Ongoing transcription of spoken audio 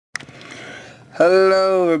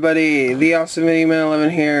Hello everybody, the Awesome Mini Man 11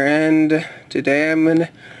 here, and today I'm gonna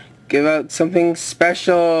give out something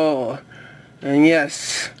special. And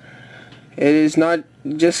yes, it is not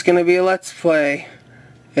just gonna be a Let's Play.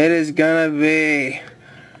 It is gonna be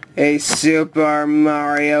a Super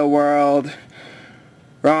Mario World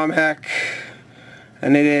ROM hack,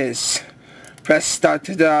 and it is Press Start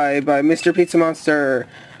to Die by MrPizzaMonsters,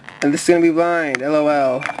 and this is gonna be blind,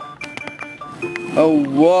 LOL. Oh,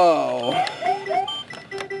 whoa.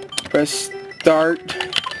 Press start.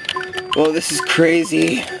 Well, this is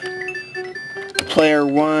crazy. Player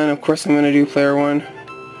 1. Of course I'm gonna do player 1.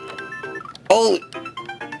 Oh!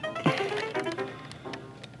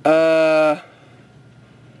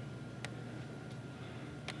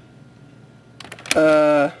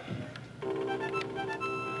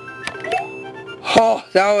 Oh,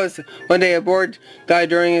 that was one day a bored guy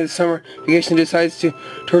during his summer vacation decides to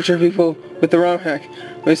torture people with the ROM hack.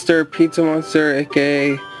 MrPizzaMonsters,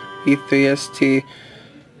 aka E3ST,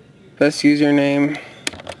 best username.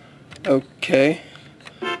 Okay.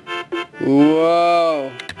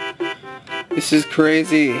 Whoa. This is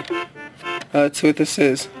crazy. Let's see what this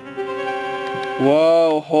is.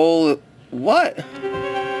 Whoa, holy, what?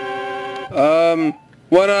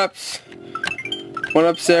 One-ups.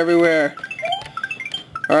 One-ups everywhere.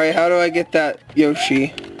 Alright, how do I get that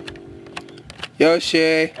Yoshi?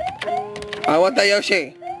 Yoshi. I want that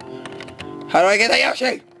Yoshi. How do I get that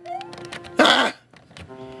Yoshi? Ah!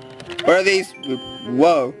 What are these?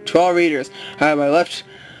 Whoa, 12 readers. I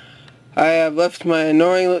have left my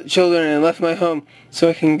annoying children and left my home so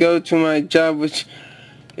I can go to my job, which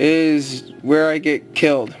is where I get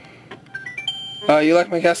killed. You like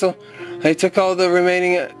my castle? I took all the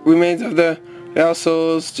remains of the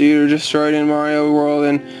castles you destroyed in Mario World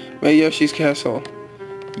and made Yoshi's castle.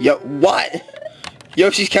 Yo, what?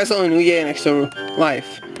 Yoshi's castle and Ouya next to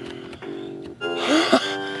life.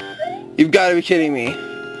 You've got to be kidding me.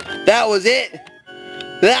 That was it?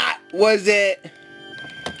 That was it?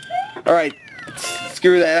 Alright,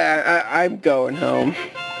 screw that. I'm going home.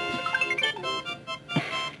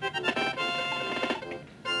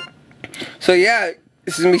 So yeah,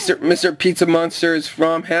 this is MrPizzaMonsters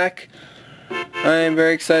ROM hack. I am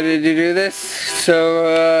very excited to do this.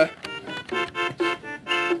 So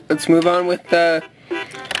let's move on with the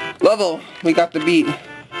level. We got the beat.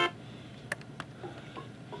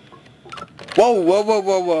 Whoa, whoa, whoa,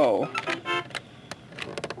 whoa, whoa.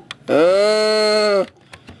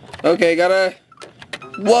 Okay, gotta...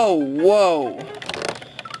 Whoa, whoa.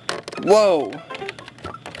 Whoa.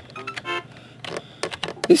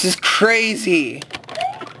 This is crazy.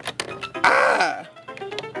 Ah!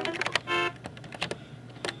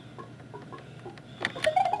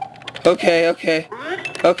 Okay, okay.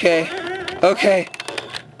 Okay. Okay.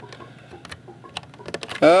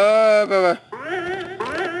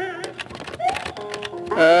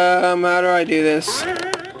 How do I do this?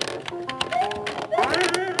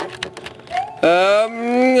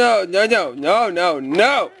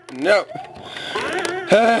 No.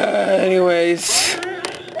 Anyways,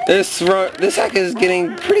 this hack is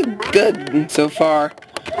getting pretty good so far.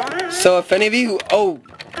 So if any of you, oh,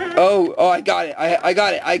 I got it. I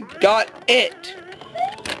got it. I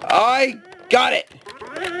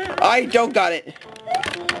don't got it.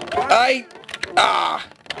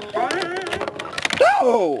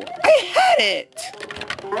 No! I had it!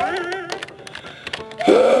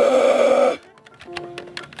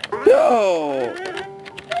 No!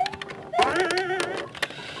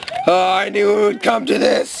 Oh, I knew it would come to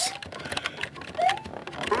this!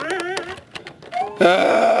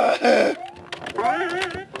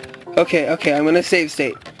 Okay, I'm gonna save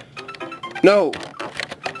state. No!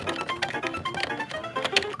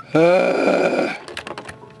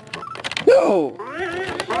 No!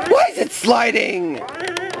 Why is it sliding?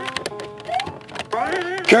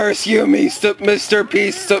 Curse you,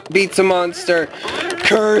 MrPizzaMonsters!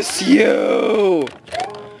 Curse you!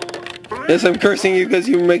 Yes, I'm cursing you because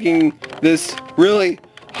you're making this really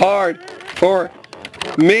hard for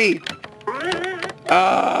me.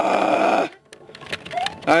 I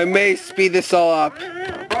may speed this all up.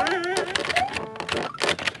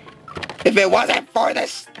 If it wasn't for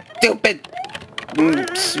this stupid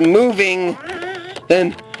moving,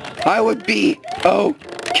 then I would be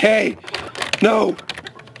okay. No.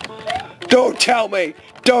 Don't tell me.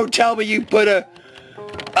 Don't tell me you put a...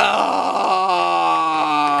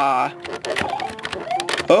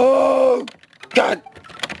 Oh, God.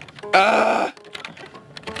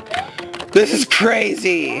 This is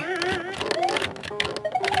crazy.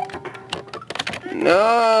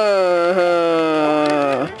 No.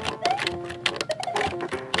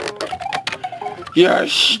 You're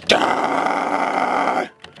stuck.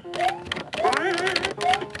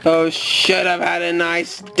 Oh, should have had a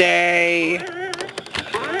nice day.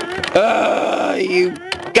 You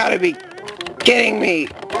gotta be kidding me.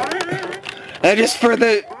 And just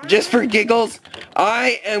for giggles,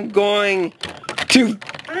 I am going to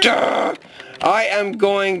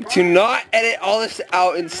not edit all this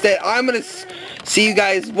out. Instead, I'm gonna see you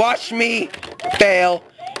guys watch me fail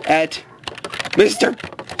at Mr.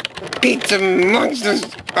 Pizza Monsters.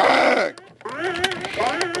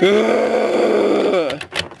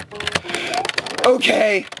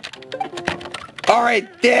 Okay.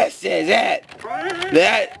 Alright, this is it.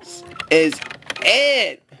 That is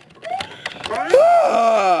it.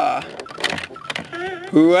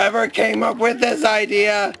 Whoever came up with this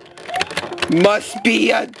idea must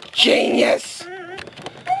be a genius.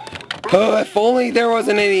 If only there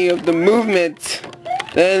wasn't any of the movement,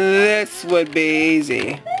 then this would be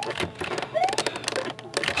easy.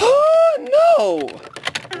 Oh no!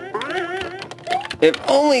 If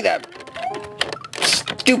only that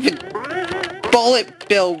stupid bullet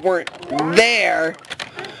bill weren't there.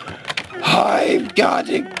 I've got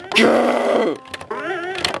to go.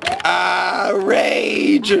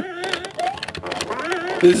 Rage.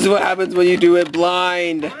 This is what happens when you do it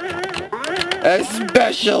blind.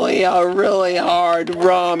 Especially a really hard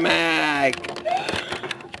ROM hack.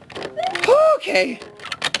 Okay.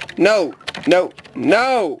 No. No.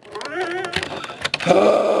 No.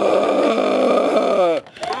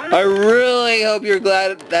 I really hope you're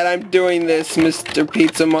glad that I'm doing this, Mr.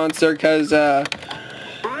 Pizza Monster, because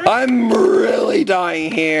I'm really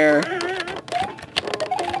dying here.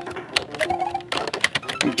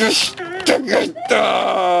 Just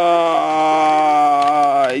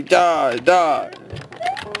die.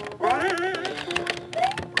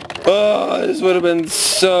 Oh, this would have been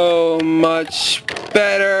so much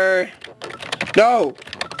better. No.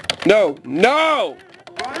 No. No.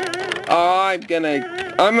 I'm gonna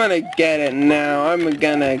get it now. I'm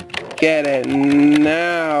gonna get it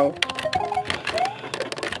now.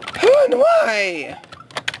 Who and why?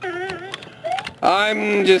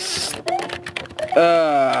 I'm just...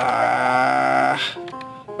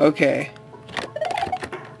 Okay.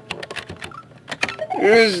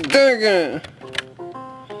 Here's Durga.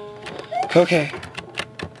 Okay.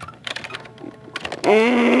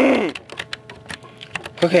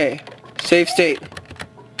 Okay. Save state.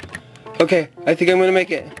 Okay, I think I'm gonna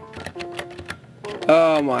make it.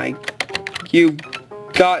 Oh my... You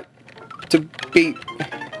got to be...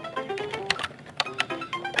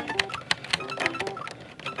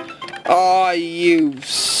 Oh, you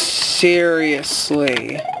seriously?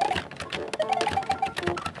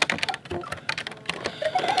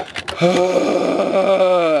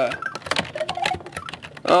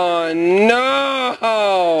 Oh no!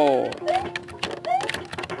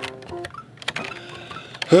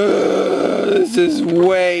 This is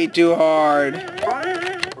way too hard.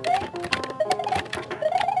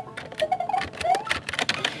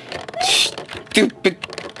 Stupid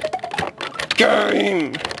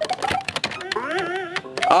game.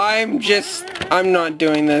 I'm not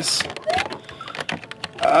doing this.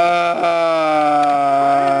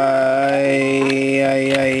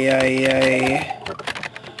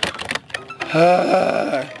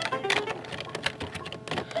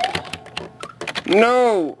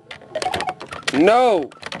 No! No!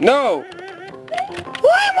 No!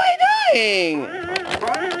 Why am I dying?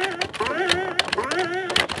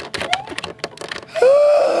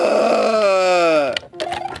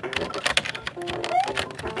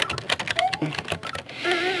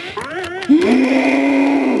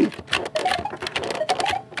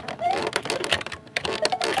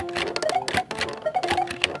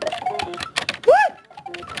 What?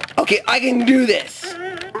 Okay, I can do this.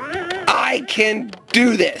 I can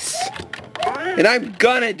do this. And I'm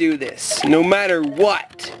gonna do this, no matter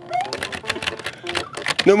what.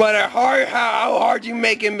 No matter how hard you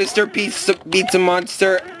make it, Mr. Pizza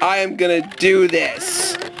Monster, I am gonna do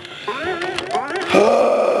this.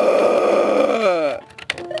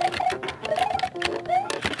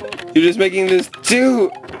 You're just making this too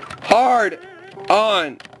hard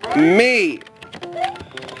on me.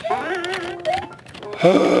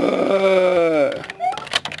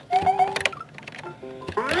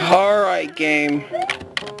 Alright, game.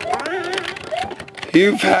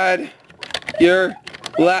 You've had your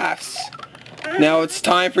laughs. Now it's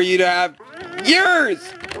time for you to have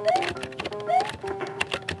yours!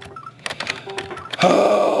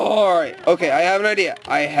 Alright, okay, I have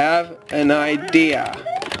an idea.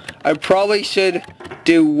 I probably should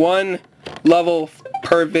do one level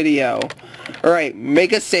per video. Alright,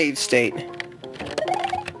 make a save state.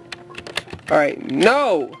 Alright,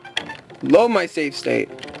 no! Load my save state.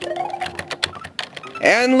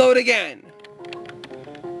 And load again.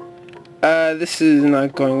 This is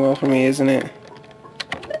not going well for me, isn't it?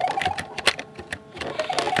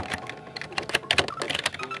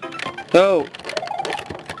 Oh.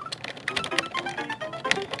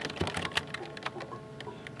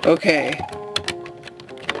 Okay.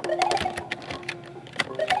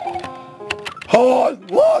 Oh,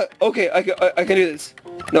 what? Okay, I can do this.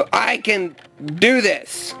 No, I can do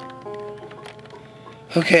this.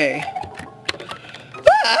 Okay.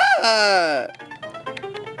 Ah!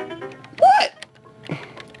 What?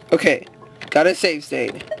 Okay, got a save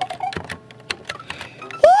state.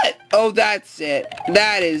 What? Oh, that's it.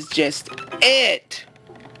 That is just it.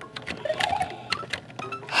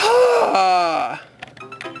 Ah.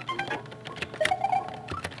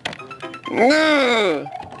 No.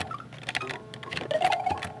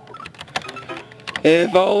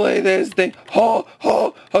 If only this thing. Oh,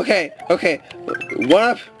 oh. Okay, okay. One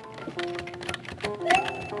up.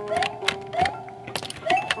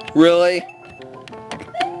 Really?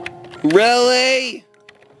 Really?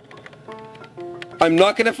 I'm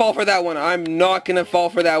not gonna fall for that one. I'm not gonna fall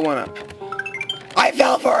for that one up. I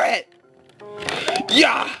fell for it!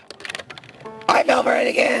 Yeah! I fell for it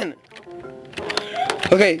again!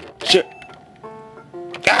 Okay, sure.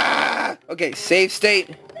 Ah! Okay, save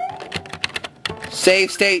state.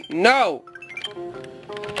 Save state. No!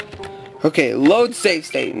 Okay, load save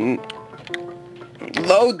state.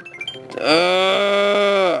 Load.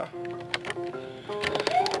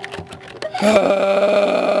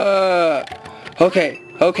 Okay,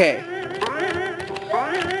 okay.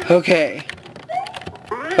 Okay.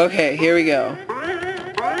 Okay, here we go.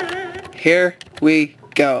 Here we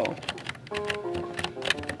go.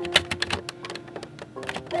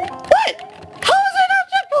 What? How is that not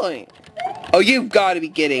checkpoint? Oh, you've got to be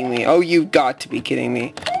kidding me. Oh, you've got to be kidding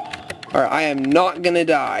me. Alright, I am not gonna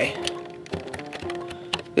die.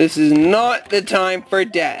 This is not the time for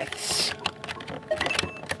deaths.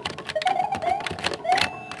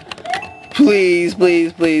 Please,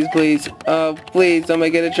 please, please, please. Please don't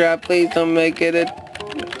make it a trap. Please don't make it a...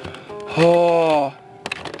 Oh.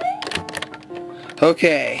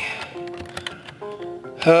 Okay.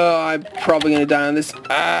 Oh, I'm probably gonna die on this.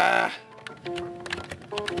 Ah.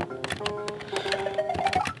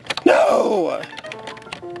 No!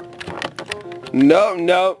 No,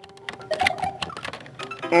 no.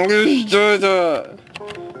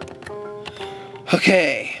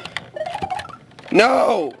 Okay.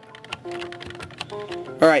 No!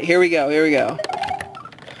 Alright, here we go, here we go.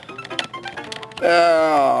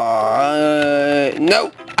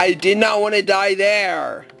 Nope, I did not want to die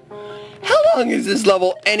there. How long is this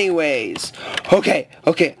level anyways? Okay,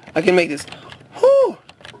 okay, I can make this. Whew.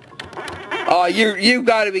 Oh, you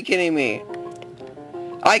gotta be kidding me.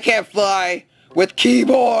 I can't fly with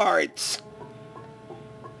keyboards.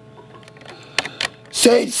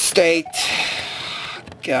 Save state.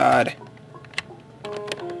 God.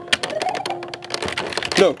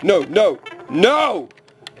 No, no, no, no!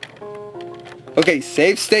 Okay,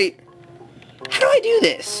 save state. How do I do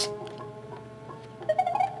this?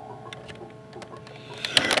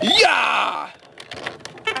 Yeah!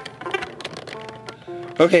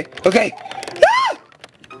 Okay, okay. Ah!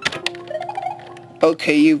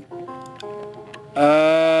 Okay, you...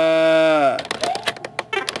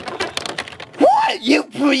 What? You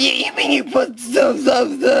mean you put stuff.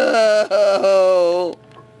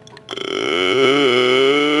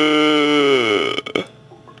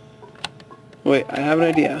 Wait, I have an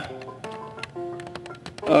idea.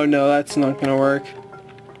 Oh no, that's not gonna work.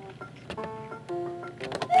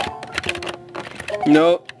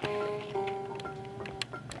 Nope.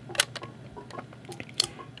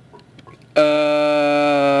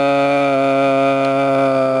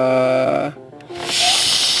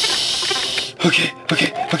 Okay,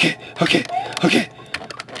 okay, okay, okay, okay.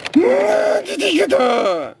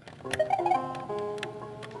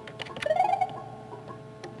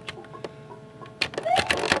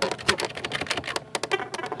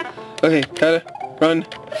 Okay, gotta run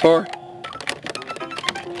for...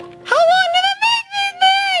 How long did it make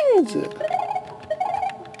these things?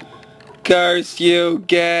 Curse you,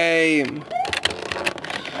 game.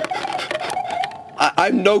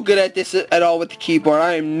 I'm no good at this at all with the keyboard.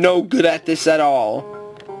 I am no good at this at all.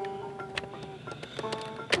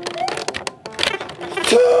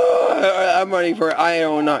 I'm running for it. I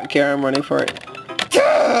do not care. I'm running for it.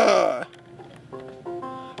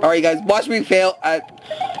 Alright guys, watch me fail at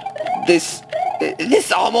this.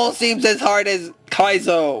 This almost seems as hard as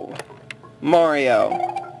Kaizo Mario.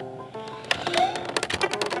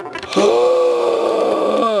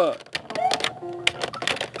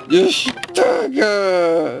 You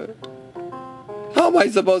stagger. How am I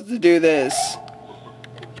supposed to do this?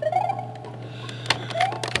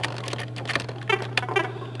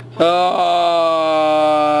 Alright,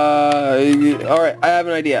 I have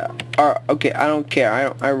an idea. Okay, I don't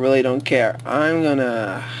care. I really don't care. I'm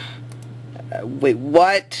gonna... wait,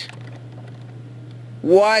 what?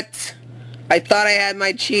 What? I thought I had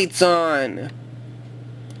my cheats on.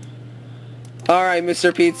 Alright,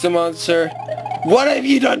 Mr. Pizza Monster. What have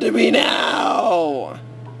you done to me now?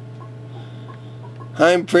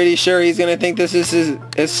 I'm pretty sure he's gonna think this is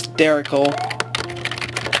hysterical.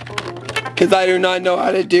 Because I do not know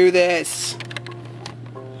how to do this.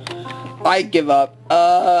 I give up.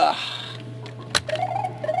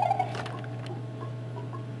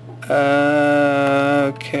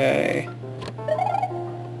 Okay.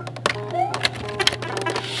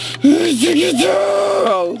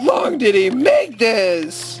 How long did he make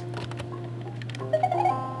this?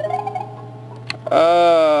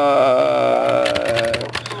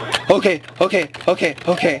 Okay.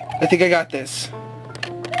 I think I got this.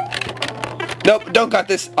 Nope, don't got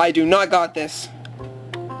this. I do not got this.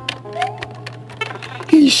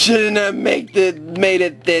 He shouldn't have made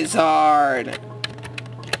it this hard.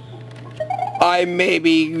 I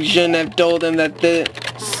maybe shouldn't have told him that this...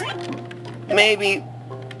 Maybe...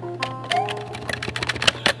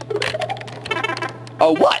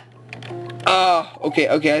 Oh, what? Okay,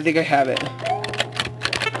 I think I have it.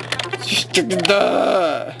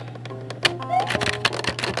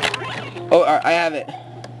 Oh, I have it.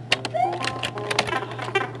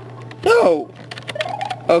 No!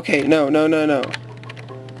 Okay, no.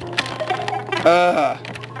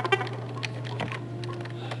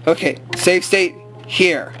 Okay, save state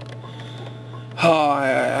here. Oh,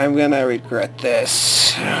 I'm gonna regret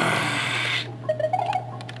this.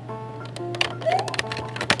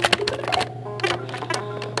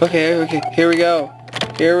 Okay, here we go.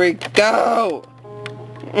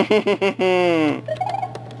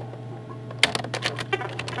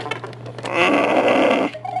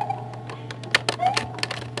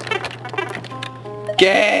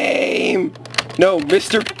 Game! No,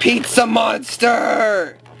 Mr. Pizza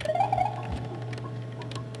Monster!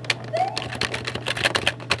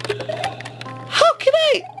 How can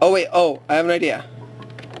I? Oh wait, I have an idea.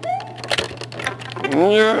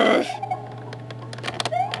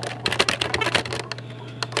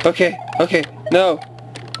 Okay, no,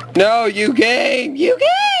 you game!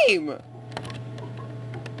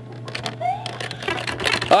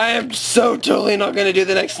 I am so totally not gonna do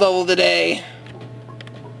the next level today.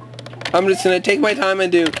 I'm just gonna take my time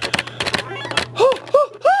and do...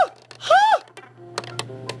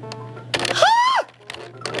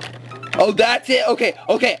 Oh, that's it? Okay,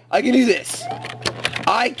 I can do this.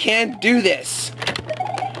 I can do this.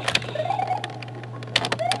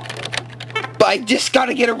 But I just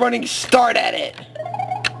gotta get a running start at it.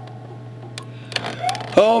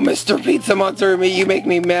 Oh, Mr. Pizza Monster, you make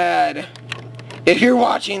me mad. If you're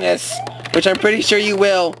watching this, which I'm pretty sure you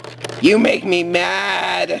will, you make me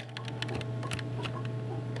mad.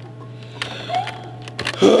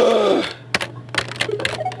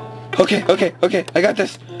 Okay, I got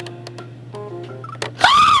this.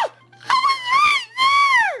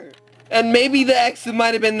 And maybe the exit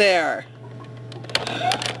might have been there.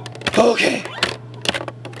 Okay.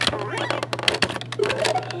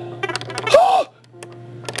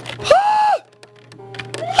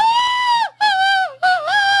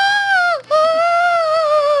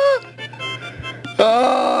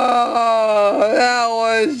 Oh, that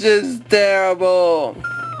was just terrible.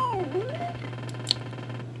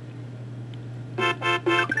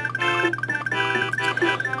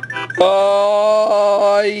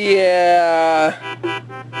 Oh, yeah.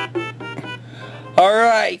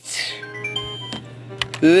 Alright.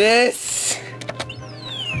 This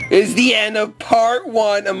is the end of part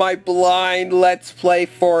 1 of my blind Let's Play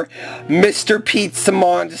for Mr. Pizza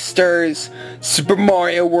Monsters Super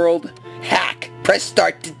Mario World hack. Press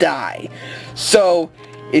start to die. So,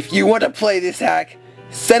 if you want to play this hack,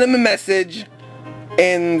 send him a message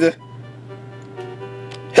and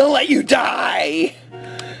he'll let you die.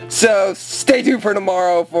 So, stay tuned for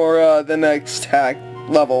tomorrow for the next hack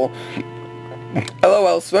level.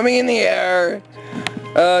 LOL, swimming in the air.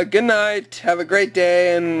 Good night, have a great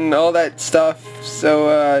day, and all that stuff.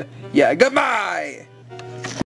 So, yeah, goodbye!